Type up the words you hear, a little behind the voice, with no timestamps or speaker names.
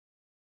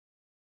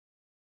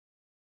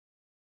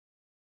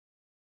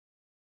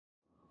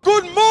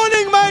Good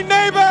morning, my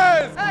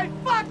neighbors! Hey,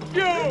 fuck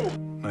you!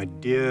 My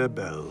dear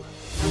Belle,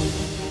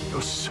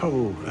 you're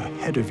so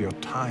ahead of your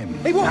time.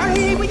 Hey,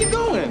 where you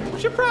going?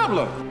 What's your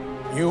problem?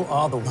 You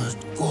are the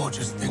most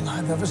gorgeous thing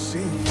I've ever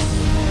seen.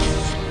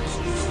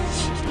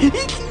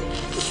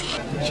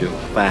 It's your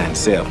fine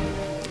self.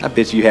 I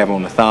bet you have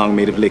on a thong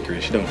made of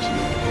licorice, don't you?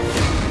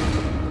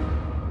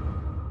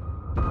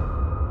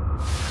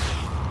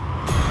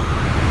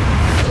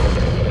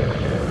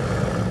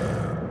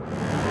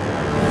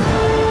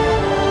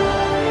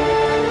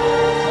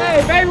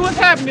 Hey, baby, what's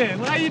happening?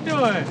 How you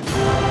doing?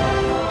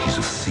 He's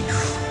a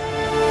thief.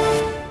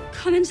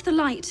 Come into the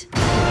light.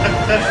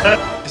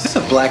 Is this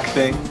a black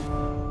thing?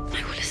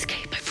 I will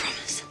escape, I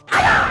promise.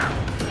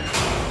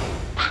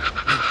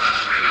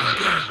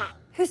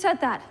 Who said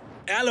that?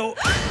 Aldo!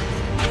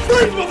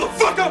 Freeze,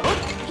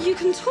 motherfucker! You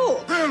can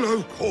talk. Well,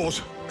 of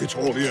course. It's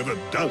all he ever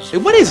does. Hey,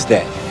 what is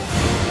that?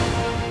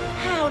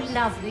 How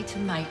lovely to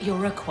make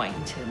your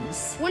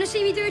acquaintance. Want to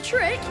see me do a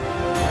trick?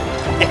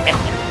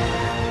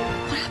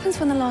 What happens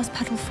when the last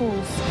petal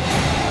falls?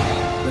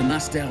 The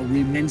Nostal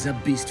remains a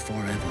beast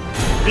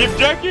forever. Beef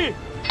jerky?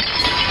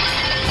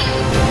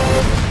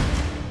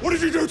 What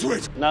did you do to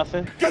it?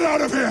 Nothing. Get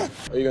out of here!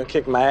 Are you gonna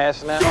kick my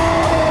ass now?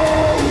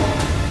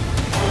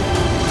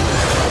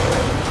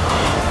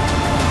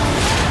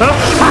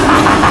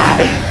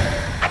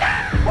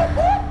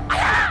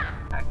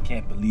 I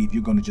can't believe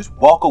you're gonna just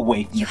walk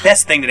away from the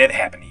best thing that ever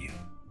happened to you. You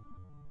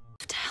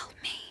have to help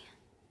me.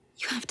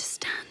 You have to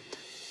stand.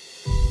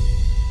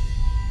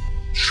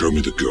 Show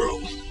me the girl.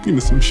 Give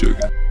me some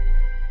sugar.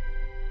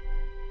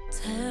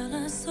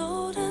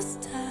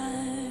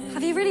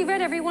 Have you really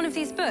read every one of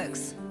these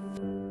books?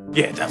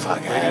 Get the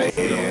fuck out of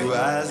here.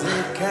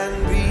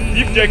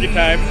 Beef jerky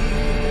time.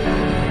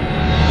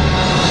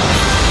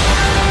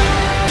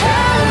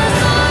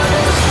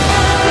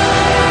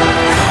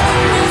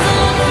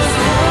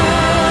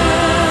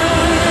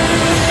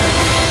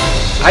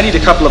 I need a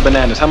couple of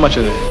bananas. How much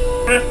are they?